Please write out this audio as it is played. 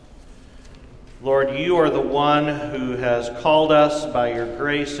Lord, you are the one who has called us by your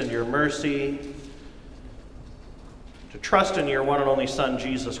grace and your mercy to trust in your one and only Son,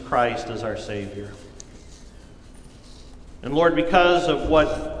 Jesus Christ, as our Savior. And Lord, because of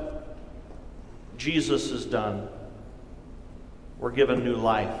what Jesus has done, we're given new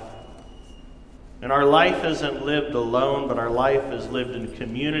life. And our life isn't lived alone, but our life is lived in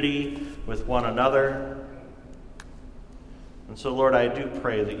community with one another. And so, Lord, I do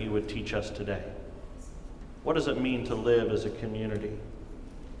pray that you would teach us today. What does it mean to live as a community?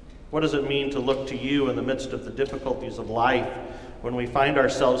 What does it mean to look to you in the midst of the difficulties of life when we find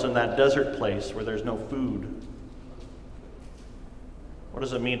ourselves in that desert place where there's no food? What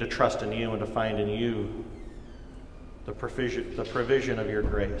does it mean to trust in you and to find in you the provision of your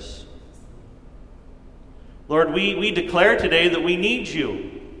grace? Lord, we declare today that we need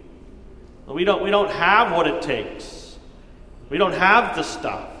you. We don't have what it takes. We don't have the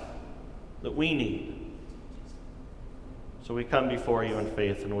stuff that we need. So we come before you in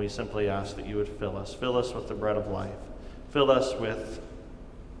faith and we simply ask that you would fill us. Fill us with the bread of life. Fill us with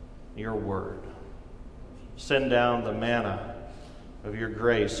your word. Send down the manna of your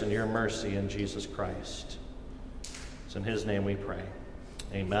grace and your mercy in Jesus Christ. It's in his name we pray.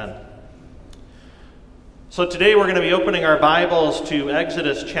 Amen. So today we're going to be opening our Bibles to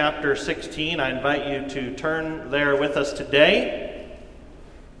Exodus chapter 16. I invite you to turn there with us today.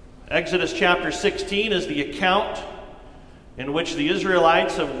 Exodus chapter 16 is the account in which the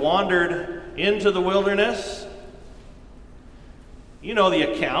Israelites have wandered into the wilderness. You know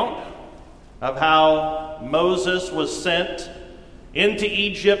the account of how Moses was sent into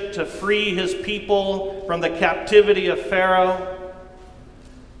Egypt to free his people from the captivity of Pharaoh.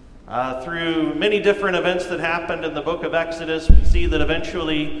 Through many different events that happened in the book of Exodus, we see that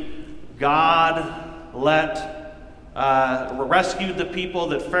eventually God rescued the people,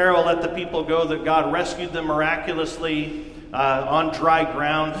 that Pharaoh let the people go, that God rescued them miraculously on dry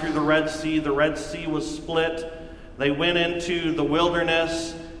ground through the Red Sea. The Red Sea was split. They went into the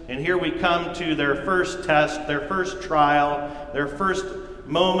wilderness, and here we come to their first test, their first trial, their first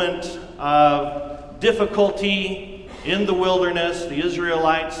moment of difficulty in the wilderness. The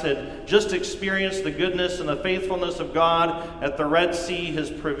Israelites had just experienced the goodness and the faithfulness of God at the Red Sea,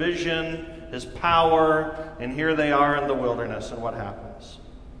 his provision, his power, and here they are in the wilderness, and what happens?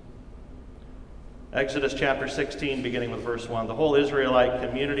 Exodus chapter 16, beginning with verse 1. The whole Israelite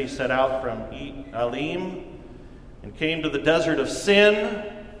community set out from Elim and came to the desert of Sin.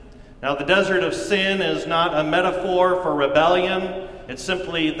 Now, the desert of Sin is not a metaphor for rebellion. It's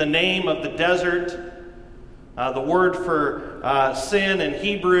simply the name of the desert. The word for sin in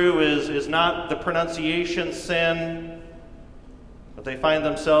Hebrew is not the pronunciation sin, but they find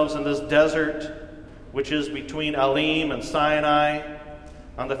themselves in this desert, which is between Elim and Sinai,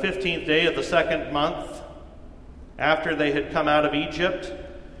 on the 15th day of the second month after they had come out of Egypt.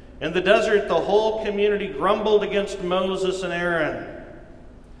 In the desert, the whole community grumbled against Moses and Aaron.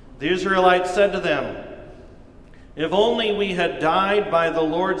 The Israelites said to them, "If only we had died by the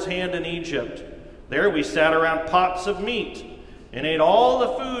Lord's hand in Egypt. There we sat around pots of meat and ate all the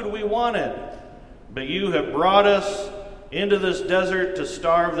food we wanted. But you have brought us into this desert to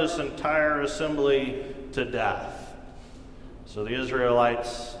starve this entire assembly to death." So the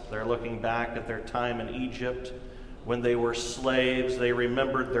Israelites, they're looking back at their time in Egypt when they were slaves. They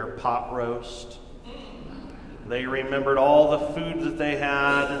remembered their pot roast. They remembered all the food that they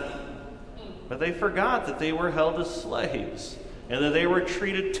had. But they forgot that they were held as slaves and that they were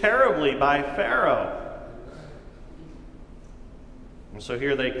treated terribly by Pharaoh. And so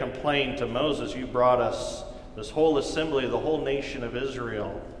here they complain to Moses, "You brought us, this whole assembly, the whole nation of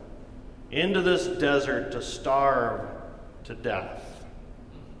Israel, into this desert to starve to death."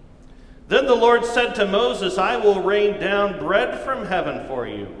 Then the Lord said to Moses, "I will rain down bread from heaven for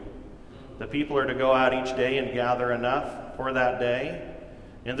you. The people are to go out each day and gather enough for that day.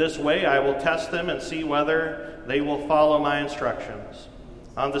 In this way I will test them and see whether they will follow my instructions.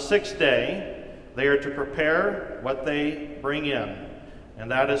 On the sixth day they are to prepare what they bring in, and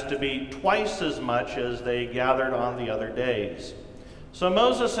that is to be twice as much as they gathered on the other days." So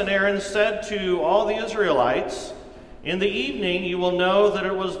Moses and Aaron said to all the Israelites, "In the evening you will know that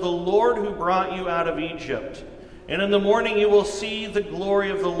it was the Lord who brought you out of Egypt. And in the morning you will see the glory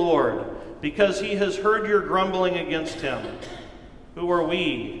of the Lord, because he has heard your grumbling against him. Who are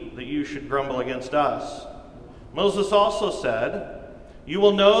we that you should grumble against us?" Moses also said, "You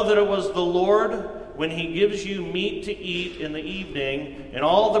will know that it was the Lord when he gives you meat to eat in the evening and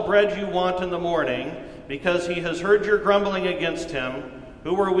all the bread you want in the morning, because he has heard your grumbling against him.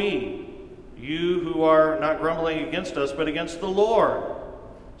 Who are we? You who are not grumbling against us, but against the Lord."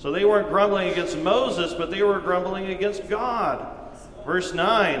 So they weren't grumbling against Moses, but they were grumbling against God. Verse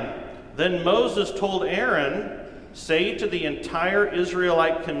 9, then Moses told Aaron, say to the entire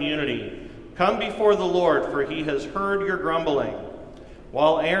Israelite community, come before the Lord, for he has heard your grumbling.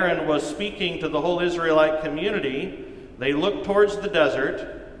 While Aaron was speaking to the whole Israelite community, they looked towards the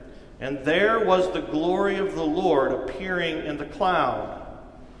desert, and there was the glory of the Lord appearing in the cloud.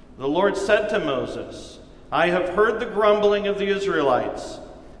 The Lord said to Moses, I have heard the grumbling of the Israelites.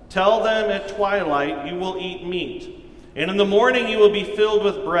 Tell them at twilight you will eat meat, and in the morning you will be filled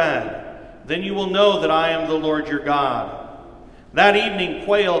with bread. Then you will know that I am the Lord your God. That evening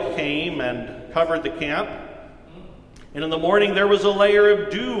quail came and covered the camp, and in the morning there was a layer of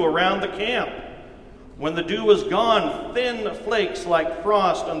dew around the camp. When the dew was gone, thin flakes like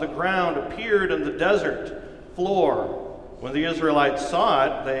frost on the ground appeared on the desert floor. When the Israelites saw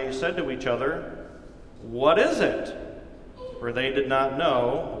it, they said to each other, what is it? For they did not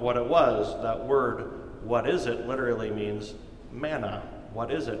know what it was. That word, what is it, literally means manna. What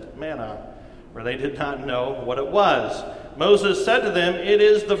is it? Manna. For they did not know what it was. Moses said to them, it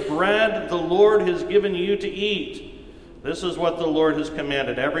is the bread the Lord has given you to eat. This is what the Lord has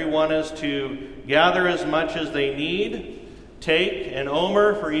commanded. Everyone is to gather as much as they need. Take an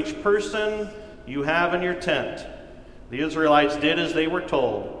omer for each person you have in your tent. The Israelites did as they were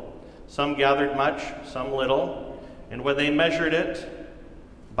told. Some gathered much, some little. And when they measured it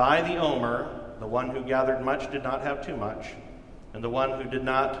by the omer, the one who gathered much did not have too much, and the one who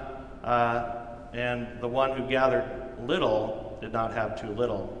gathered little did not have too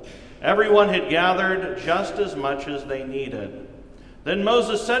little. Everyone had gathered just as much as they needed. Then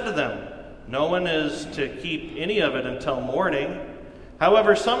Moses said to them, no one is to keep any of it until morning.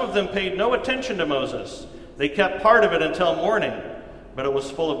 However, some of them paid no attention to Moses. They kept part of it until morning, but it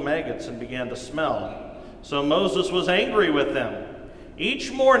was full of maggots and began to smell. So Moses was angry with them.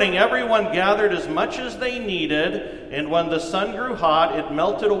 Each morning everyone gathered as much as they needed, and when the sun grew hot, it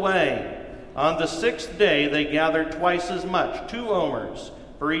melted away. On the sixth day they gathered twice as much, 2 omers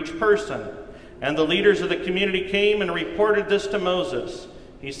for each person. And the leaders of the community came and reported this to Moses.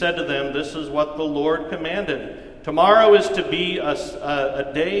 He said to them, this is what the Lord commanded. Tomorrow is to be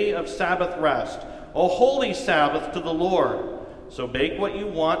a day of Sabbath rest, a holy Sabbath to the Lord. So bake what you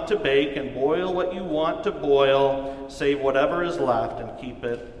want to bake and boil what you want to boil, save whatever is left and keep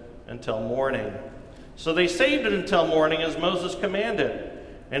it until morning. So they saved it until morning as Moses commanded,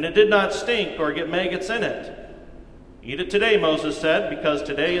 and it did not stink or get maggots in it. Eat it today, Moses said, because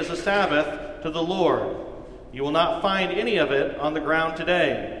today is a Sabbath to the Lord. You will not find any of it on the ground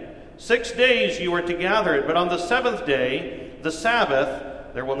today. 6 days you are to gather it, but on the 7th day, the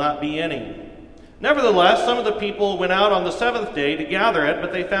Sabbath, there will not be any. Nevertheless, some of the people went out on the 7th day to gather it,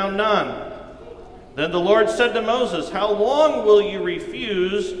 but they found none. Then the Lord said to Moses, how long will you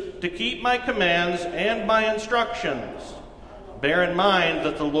refuse to keep my commands and my instructions? Bear in mind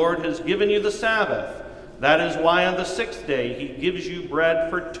that the Lord has given you the Sabbath. That is why on the 6th day he gives you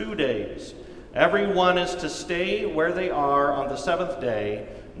bread for 2 days. Everyone is to stay where they are on the 7th day.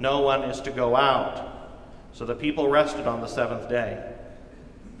 No one is to go out. So the people rested on the 7th day.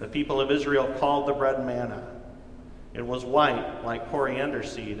 The people of Israel called the bread manna. It was white like coriander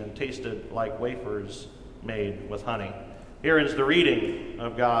seed and tasted like wafers made with honey. Here is the reading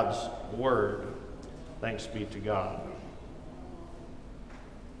of God's word. Thanks be to God.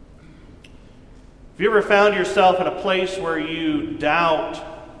 Have you ever found yourself in a place where you doubt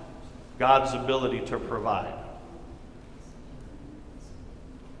God's ability to provide?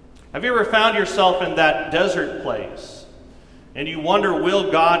 Have you ever found yourself in that desert place and you wonder, will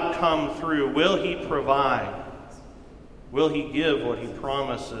God come through? Will he provide? Will he give what he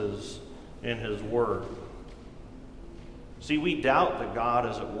promises in his word? See, we doubt that God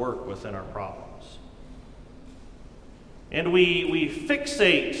is at work within our problems. And we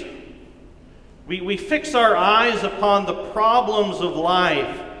fixate, we fix our eyes upon the problems of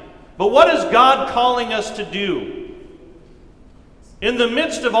life. But what is God calling us to do? In the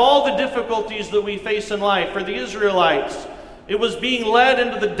midst of all the difficulties that we face in life, for the Israelites, it was being led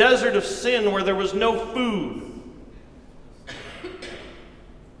into the desert of sin where there was no food.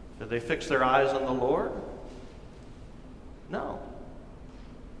 Did they fix their eyes on the Lord? No.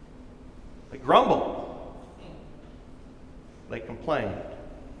 They grumbled. They complained.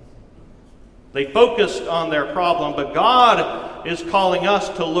 They focused on their problem, but God is calling us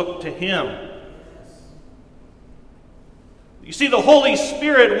to look to him. You see, the Holy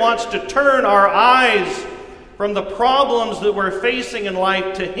Spirit wants to turn our eyes from the problems that we're facing in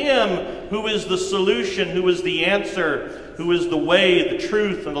life to him who is the solution, who is the answer, who is the way, the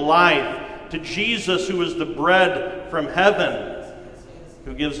truth, and the life, to Jesus who is the bread from heaven.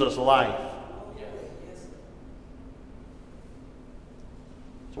 who gives us life.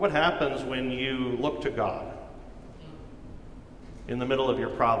 So what happens when you look to God in the middle of your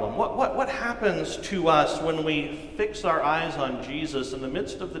problem? What happens to us when we fix our eyes on Jesus in the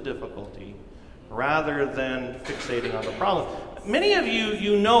midst of the difficulty rather than fixating on the problem? Many of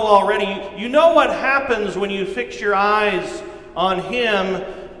you know already, you know what happens when you fix your eyes on Him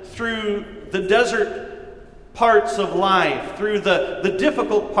through the desert parts of life, through the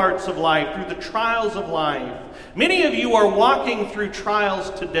difficult parts of life, through the trials of life. Many of you are walking through trials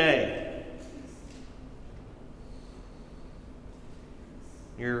today.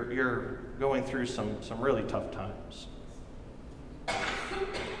 You're going through some really tough times.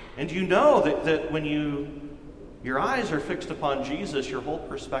 And you know that when your eyes are fixed upon Jesus, your whole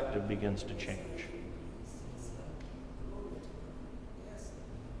perspective begins to change.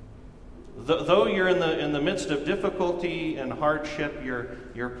 Though you're in the midst of difficulty and hardship,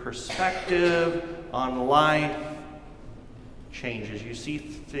 your perspective on life changes. You see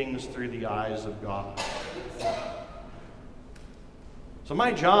things through the eyes of God. So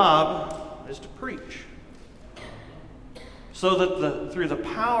my job is to preach, so that through the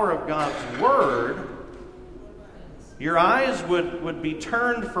power of God's Word, your eyes would be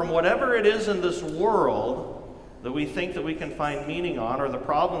turned from whatever it is in this world that we think that we can find meaning on, or the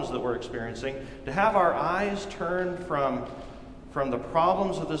problems that we're experiencing, to have our eyes turned from the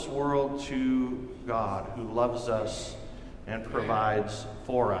problems of this world to God, who loves us and provides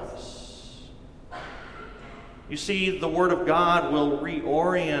for us. You see, the Word of God will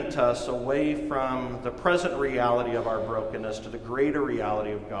reorient us away from the present reality of our brokenness to the greater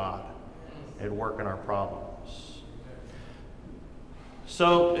reality of God at work in our problems.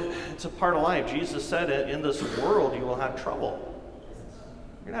 So it's a part of life. Jesus said, in this world you will have trouble.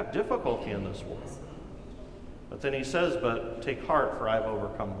 You're going to have difficulty in this world. But then he says, but take heart, for I've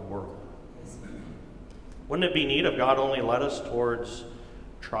overcome the world. Wouldn't it be neat if God only led us towards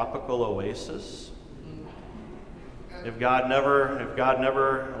tropical oasis? If God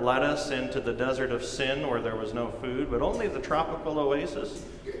never led us into the desert of sin where there was no food, but only the tropical oasis?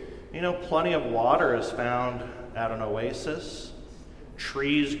 You know, plenty of water is found at an oasis.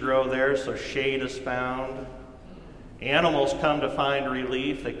 Trees grow there, so shade is found. Animals come to find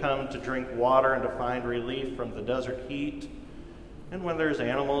relief. They come to drink water and to find relief from the desert heat. And when there's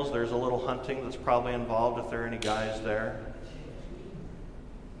animals, there's a little hunting that's probably involved if there are any guys there.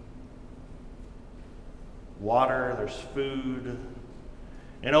 Water, there's food.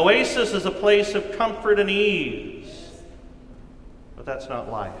 An oasis is a place of comfort and ease. But that's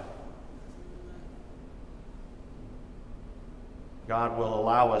not life. God will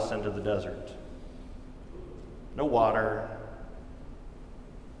allow us into the desert. No water,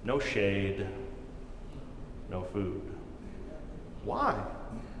 no shade, no food. Why?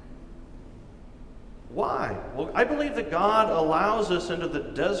 Why? Well, I believe that God allows us into the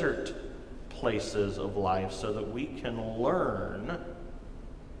desert places of life so that we can learn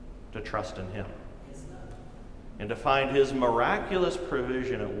to trust in Him and to find His miraculous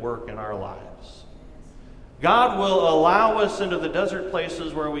provision at work in our lives. God will allow us into the desert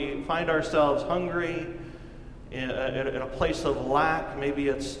places where we find ourselves hungry, in a place of lack. Maybe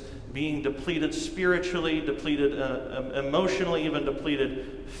it's being depleted spiritually, depleted emotionally, even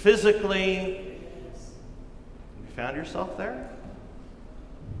depleted physically. You found yourself there?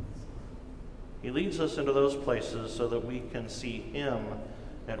 He leads us into those places so that we can see Him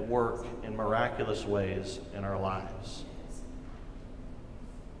at work in miraculous ways in our lives.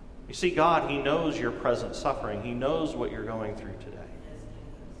 You see, God, He knows your present suffering. He knows what you're going through today.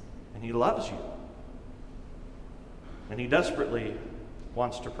 And He loves you. And He desperately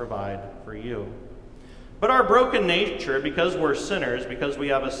wants to provide for you. But our broken nature, because we're sinners, because we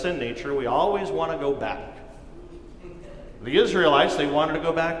have a sin nature, we always want to go back. The Israelites, they wanted to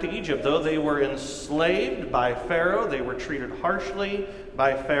go back to Egypt. Though they were enslaved by Pharaoh, they were treated harshly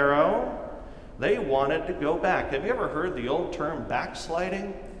by Pharaoh, they wanted to go back. Have you ever heard the old term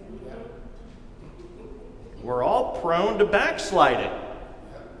backsliding? We're all prone to backsliding.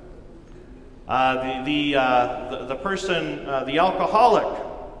 The person, the alcoholic,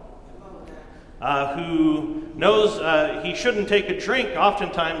 who knows he shouldn't take a drink,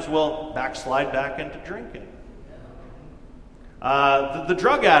 oftentimes will backslide back into drinking. The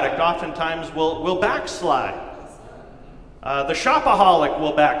drug addict oftentimes will backslide. The shopaholic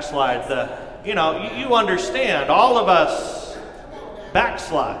will backslide. You understand, all of us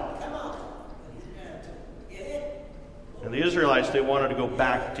backslide. And the Israelites, they wanted to go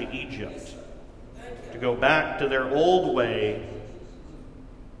back to Egypt, to go back to their old way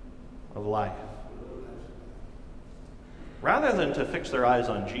of life. Rather than to fix their eyes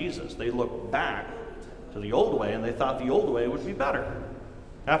on Jesus, they looked back to the old way, and they thought the old way would be better.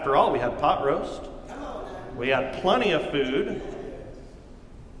 After all, we had pot roast. We had plenty of food.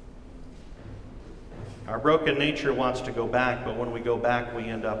 Our broken nature wants to go back, but when we go back, we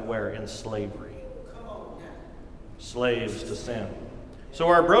end up where? In slavery. Slaves to sin. So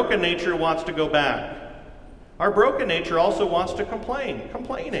our broken nature wants to go back. Our broken nature also wants to complain.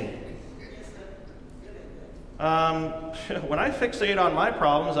 Complaining. When I fixate on my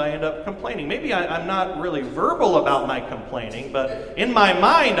problems, I end up complaining. Maybe I'm not really verbal about my complaining, but in my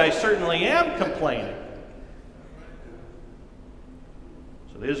mind, I certainly am complaining.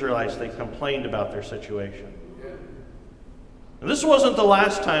 So the Israelites, they complained about their situation. And this wasn't the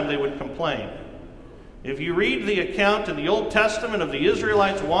last time they would complain. If you read the account in the Old Testament of the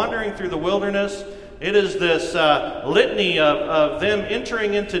Israelites wandering through the wilderness, it is this litany of them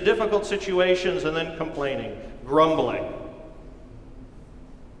entering into difficult situations and then complaining, grumbling,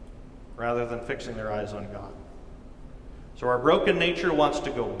 rather than fixing their eyes on God. So our broken nature wants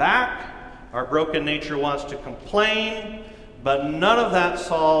to go back. Our broken nature wants to complain, but none of that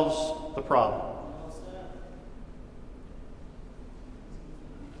solves the problem.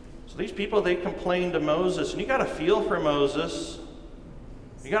 So these people, they complained to Moses, and you got to feel for Moses.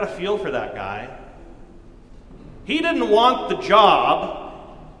 You got to feel for that guy. He didn't want the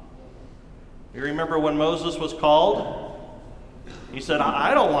job. You remember when Moses was called? He said,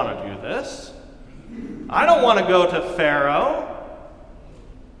 I don't want to do this. I don't want to go to Pharaoh.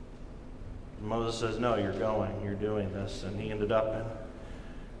 And Moses says, no, you're going. You're doing this. And he ended up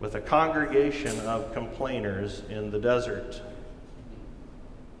with a congregation of complainers in the desert.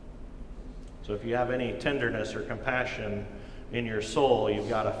 So if you have any tenderness or compassion in your soul, you've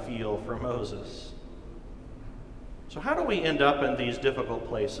got to feel for Moses. So how do we end up in these difficult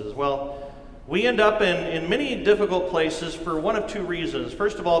places? Well, we end up in many difficult places for one of two reasons.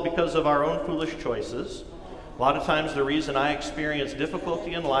 First of all, because of our own foolish choices. A lot of times the reason I experience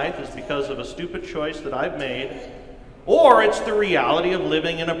difficulty in life is because of a stupid choice that I've made, or it's the reality of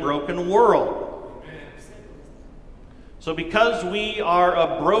living in a broken world. So because we are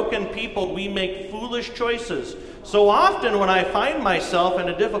a broken people, we make foolish choices. So often when I find myself in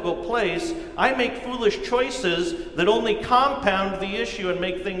a difficult place, I make foolish choices that only compound the issue and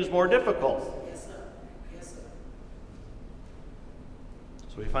make things more difficult. Yes, sir. Yes, sir.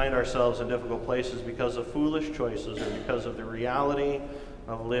 So we find ourselves in difficult places because of foolish choices or because of the reality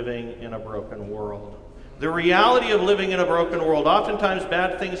of living in a broken world. The reality of living in a broken world. Oftentimes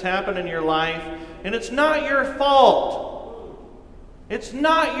bad things happen in your life, and it's not your fault. It's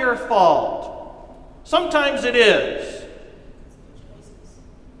not your fault. Sometimes it is.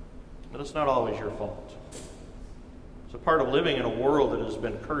 But it's not always your fault. It's a part of living in a world that has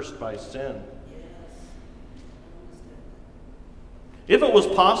been cursed by sin. If it was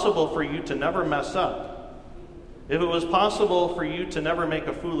possible for you to never mess up, if it was possible for you to never make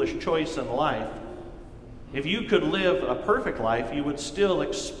a foolish choice in life, if you could live a perfect life, you would still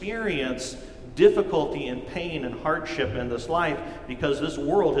experience difficulty and pain and hardship in this life because this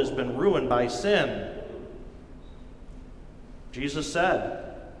world has been ruined by sin. Jesus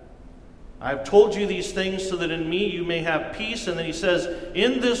said, I have told you these things so that in me you may have peace. And then he says,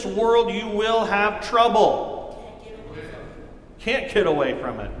 in this world you will have trouble. Can't get away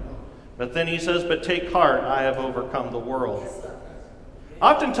from it. But then he says, but take heart, I have overcome the world.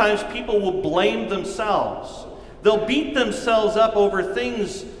 Oftentimes people will blame themselves. They'll beat themselves up over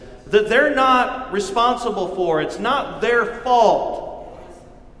things that they're not responsible for. It's not their fault.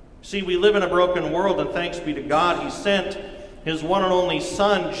 See, we live in a broken world, and thanks be to God, he sent his one and only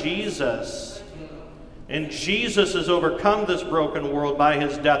Son, Jesus. And Jesus has overcome this broken world by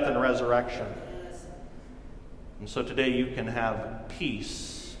his death and resurrection. And so today you can have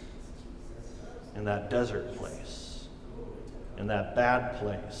peace in that desert place, in that bad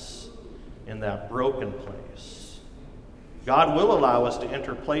place, in that broken place. God will allow us to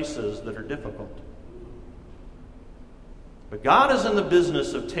enter places that are difficult. But God is in the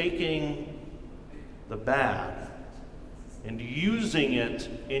business of taking the bad and using it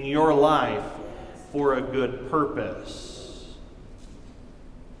in your life for a good purpose.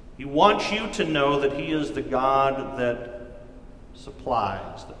 He wants you to know that he is the God that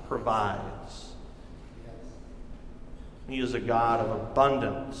supplies, that provides. He is a God of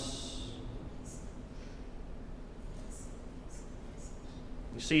abundance.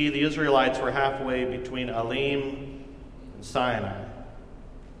 You see, the Israelites were halfway between Elim and Sinai.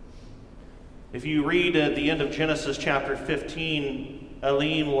 If you read at the end of Genesis chapter 15,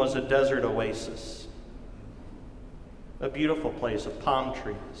 Elim was a desert oasis. A beautiful place of palm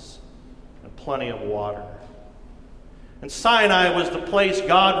trees and plenty of water. And Sinai was the place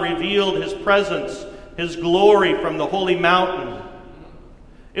God revealed his presence, his glory from the holy mountain.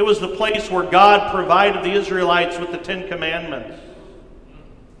 It was the place where God provided the Israelites with the 10 Commandments.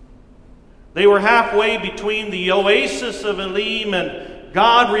 They were halfway between the oasis of Elim and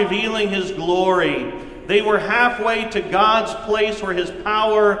God revealing his glory. They were halfway to God's place where his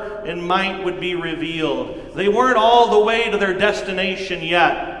power and might would be revealed. They weren't all the way to their destination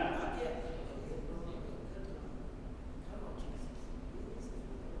yet.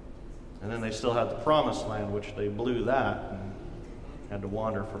 And then they still had the promised land, which they blew that and had to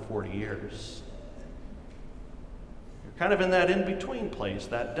wander for 40 years. You're kind of in that in-between place,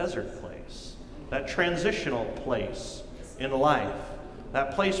 that desert place, that transitional place in life,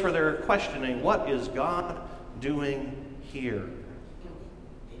 that place where they're questioning, what is God doing here?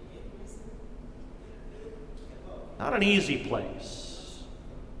 Not an easy place,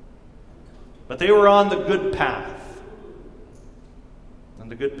 but they were on the good path.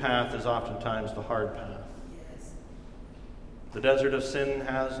 And the good path is oftentimes the hard path. The desert of sin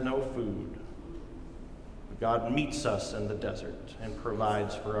has no food. God meets us in the desert and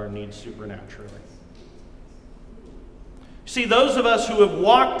provides for our needs supernaturally. See, those of us who have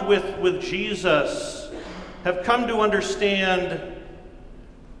walked with Jesus have come to understand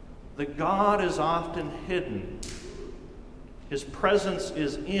that God is often hidden. His presence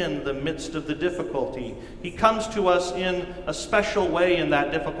is in the midst of the difficulty. He comes to us in a special way in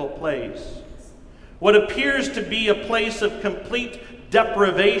that difficult place. What appears to be a place of complete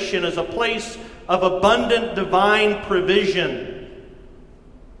deprivation is a place of abundant divine provision.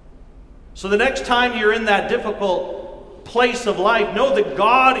 So the next time you're in that difficult place of life, know that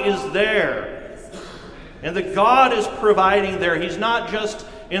God is there. And that God is providing there. He's not just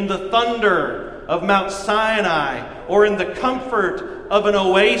in the thunder of Mount Sinai or in the comfort of an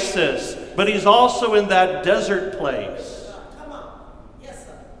oasis, but he's also in that desert place.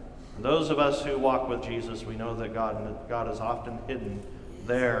 And those of us who walk with Jesus, we know that God is often hidden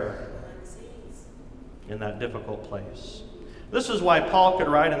there in that difficult place. This is why Paul could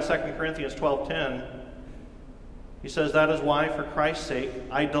write in 2 Corinthians 12:10, he says, that is why, for Christ's sake,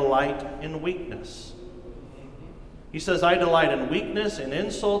 I delight in weakness. He says, I delight in weakness, in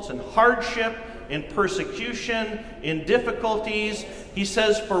insults, in hardship, in persecution, in difficulties. He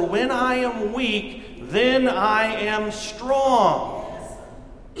says, for when I am weak, then I am strong.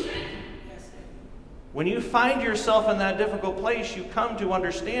 When you find yourself in that difficult place, you come to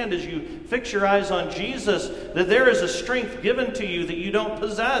understand as you fix your eyes on Jesus that there is a strength given to you that you don't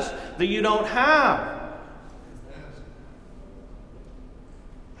possess, that you don't have.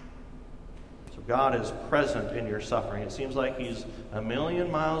 So God is present in your suffering. It seems like he's a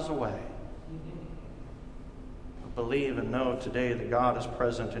million miles away. Believe and know today that God is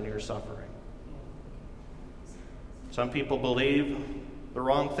present in your suffering. Some people believe the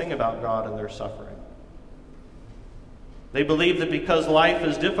wrong thing about God in their suffering. They believe that because life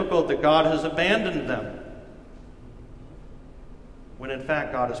is difficult that God has abandoned them. When in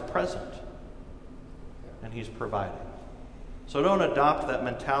fact God is present and he's providing. So don't adopt that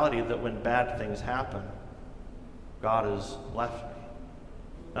mentality that when bad things happen, God has left me.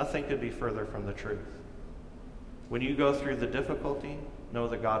 Nothing could be further from the truth. When you go through the difficulty, know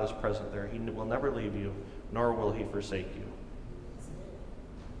that God is present there. He will never leave you, nor will he forsake you.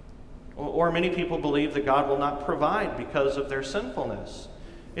 Or many people believe that God will not provide because of their sinfulness.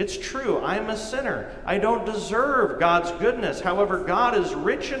 It's true, I'm a sinner. I don't deserve God's goodness. However, God is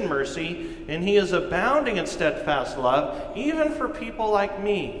rich in mercy, and he is abounding in steadfast love, even for people like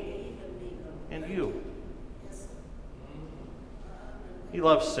me and you. He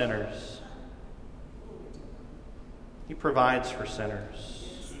loves sinners. He provides for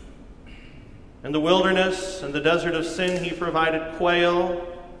sinners. In the wilderness, in the desert of sin, he provided quail,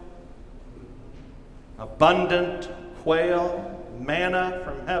 abundant quail, manna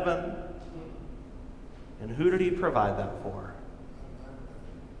from heaven. And who did he provide that for?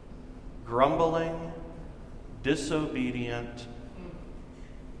 Grumbling, disobedient,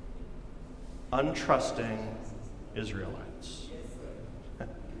 untrusting Israelites.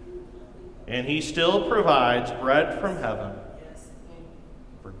 And he still provides bread from heaven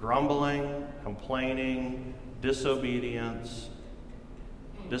for grumbling, complaining, disobedient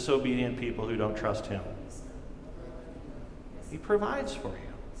people who don't trust him. He provides for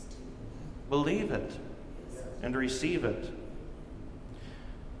you. Believe it and receive it.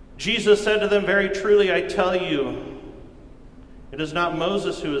 Jesus said to them, very truly, I tell you, it is not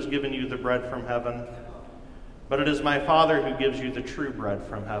Moses who has given you the bread from heaven, but it is my Father who gives you the true bread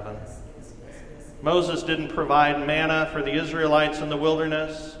from heaven. Moses didn't provide manna for the Israelites in the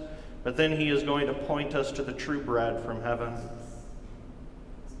wilderness. but then he is going to point us to the true bread from heaven.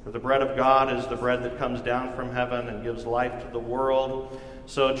 For the bread of God is the bread that comes down from heaven and gives life to the world.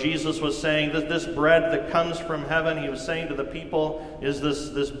 So Jesus was saying that this bread that comes from heaven, he was saying to the people, is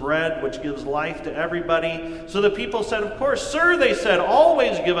this bread which gives life to everybody. So the people said, "Of course, sir," they said,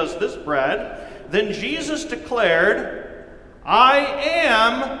 "always give us this bread." Then Jesus declared, "I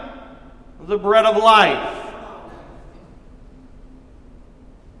am the bread of life."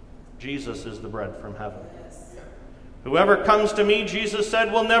 Jesus is the bread from heaven. "Whoever comes to me," Jesus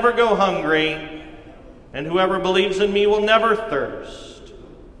said, "will never go hungry, and whoever believes in me will never thirst."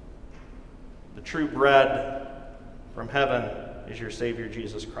 The true bread from heaven is your Savior,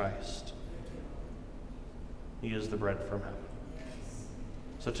 Jesus Christ. He is the bread from heaven.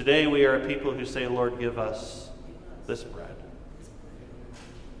 So today we are a people who say, "Lord, give us this bread.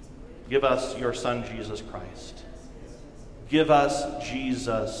 Give us your Son, Jesus Christ. Give us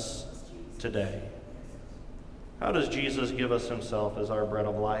Jesus today." How does Jesus give us himself as our bread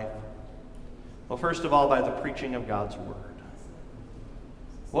of life? Well, first of all, by the preaching of God's word.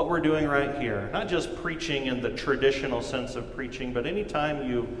 What we're doing right here, not just preaching in the traditional sense of preaching, but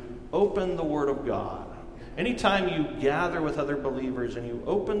anytime you open the Word of God, anytime you gather with other believers and you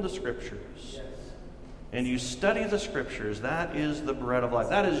open the Scriptures and you study the Scriptures, that is the bread of life.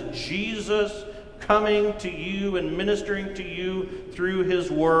 That is Jesus coming to you and ministering to you through His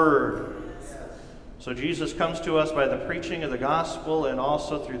Word. So Jesus comes to us by the preaching of the gospel and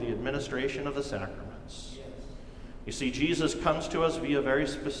also through the administration of the sacraments. You see, Jesus comes to us via very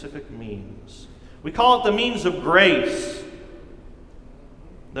specific means. We call it the means of grace.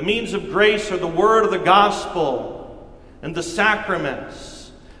 The means of grace are the word of the gospel and the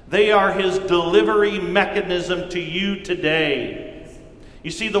sacraments. They are His delivery mechanism to you today. You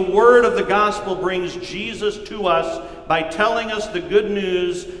see, the word of the gospel brings Jesus to us by telling us the good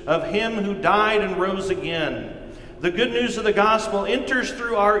news of Him who died and rose again. The good news of the gospel enters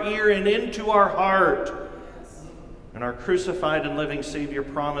through our ear and into our heart. And our crucified and living Savior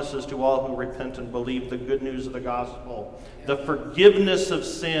promises to all who repent and believe the good news of the gospel, the forgiveness of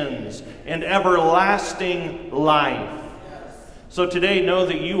sins, and everlasting life. So today, know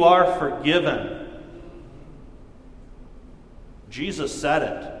that you are forgiven. Jesus said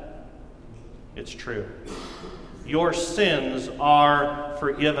it. It's true. Your sins are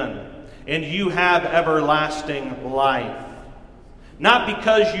forgiven, and you have everlasting life. Not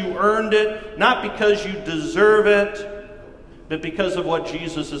because you earned it, not because you deserve it, but because of what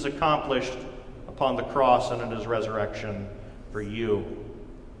Jesus has accomplished upon the cross and in His resurrection for you.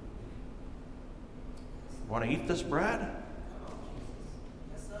 Want to eat this bread?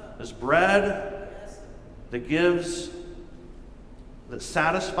 This bread that gives, that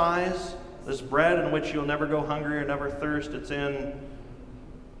satisfies, this bread in which you'll never go hungry or never thirst. It's in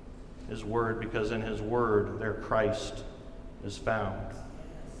His Word, because in His Word there Christ is found.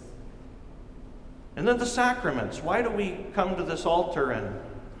 And then the sacraments. Why do we come to this altar and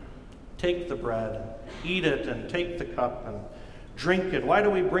take the bread, eat it, and take the cup and drink it? Why do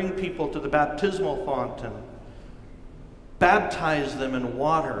we bring people to the baptismal font and baptize them in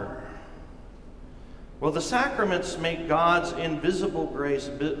water? Well, the sacraments make God's invisible grace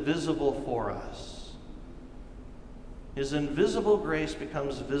visible for us. His invisible grace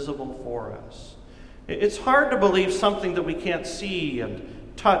becomes visible for us. It's hard to believe something that we can't see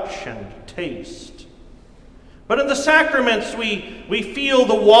and touch and taste. But in the sacraments, we feel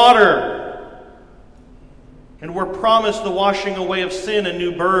the water, and we're promised the washing away of sin and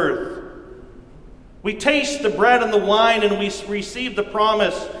new birth. We taste the bread and the wine, and we receive the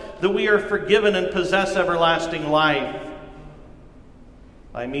promise that we are forgiven and possess everlasting life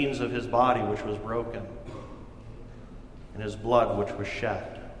by means of His body which was broken and His blood which was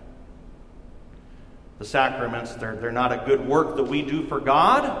shed. The sacraments, they're not a good work that we do for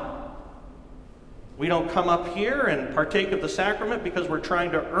God. We don't come up here and partake of the sacrament because we're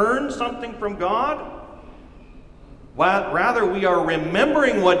trying to earn something from God. Rather, we are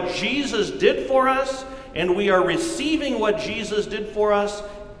remembering what Jesus did for us, and we are receiving what Jesus did for us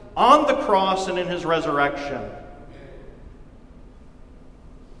on the cross and in His resurrection.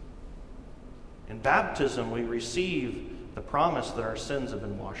 In baptism, we receive the promise that our sins have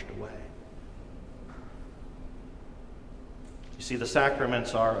been washed away. You see, the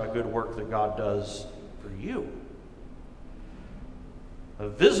sacraments are a good work that God does for you. A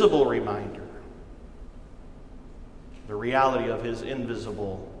visible reminder, the reality of His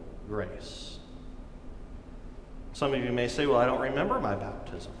invisible grace. Some of you may say, "Well, I don't remember my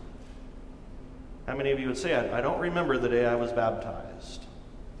baptism." How many of you would say, I don't remember the day I was baptized?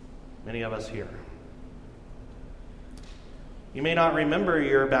 Many of us here. You may not remember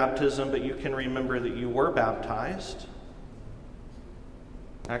your baptism, but you can remember that you were baptized.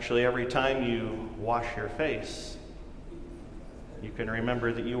 Actually, every time you wash your face, you can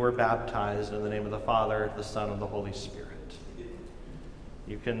remember that you were baptized in the name of the Father, the Son, and the Holy Spirit.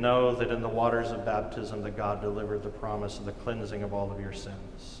 You can know that in the waters of baptism that God delivered the promise of the cleansing of all of your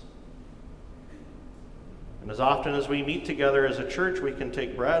sins. And as often as we meet together as a church, we can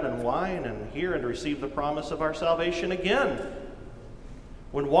take bread and wine and hear and receive the promise of our salvation again.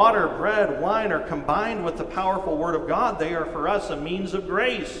 When water, bread, wine are combined with the powerful Word of God, they are for us a means of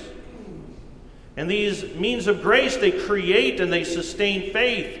grace. And these means of grace, they create and they sustain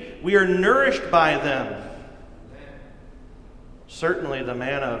faith. We are nourished by them. Certainly the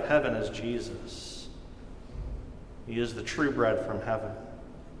manna of heaven is Jesus. He is the true bread from heaven.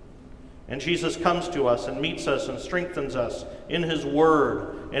 And Jesus comes to us and meets us and strengthens us in His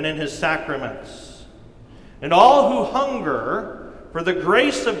Word and in His sacraments. And all who hunger for the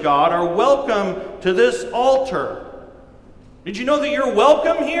grace of God are welcome to this altar. Did you know that you're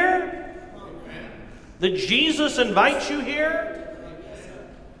welcome here? That Jesus invites you here?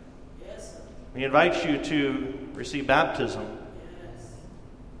 He invites you to receive baptism.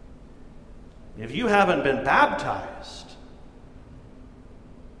 If you haven't been baptized,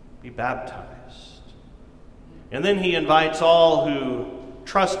 be baptized. And then He invites all who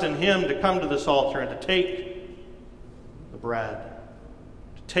trust in Him to come to this altar and to take the bread,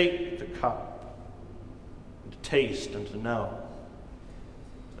 to take the cup, and to taste and to know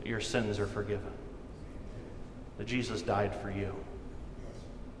that your sins are forgiven, that Jesus died for you,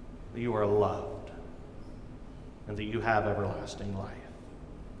 that you are loved, and that you have everlasting life.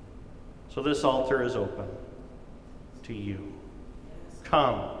 So this altar is open to you.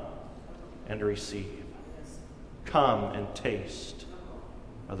 Come and receive. Come and taste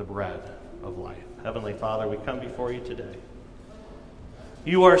of the bread of life. Heavenly Father, we come before you today.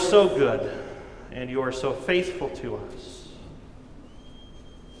 You are so good, and you are so faithful to us.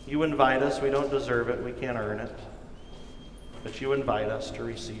 You invite us. We don't deserve it. We can't earn it. But you invite us to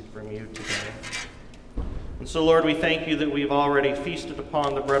receive from you today. And so, Lord, we thank you that we've already feasted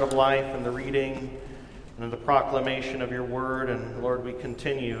upon the bread of life and the reading and the proclamation of your word. And, Lord, we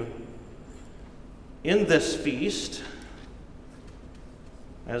continue in this feast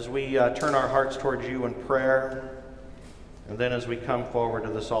as we turn our hearts towards you in prayer, and then as we come forward to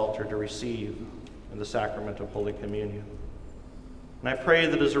this altar to receive in the sacrament of Holy Communion. And I pray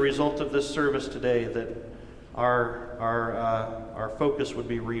that as a result of this service today that our focus would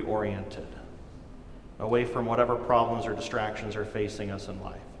be reoriented away from whatever problems or distractions are facing us in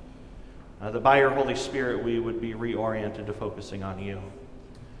life. That by your Holy Spirit we would be reoriented to focusing on you.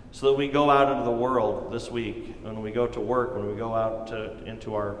 So that we go out into the world this week, when we go to work, when we go out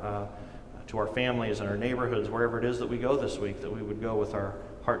into our families and our neighborhoods, wherever it is that we go this week, that we would go with our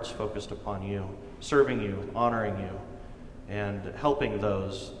hearts focused upon you, serving you, honoring you, and helping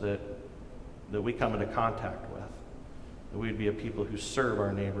those that we come into contact with. That we'd be a people who serve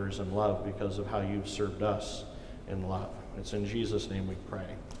our neighbors in love because of how you've served us in love. It's in Jesus' name we pray.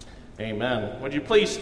 Amen. Would you please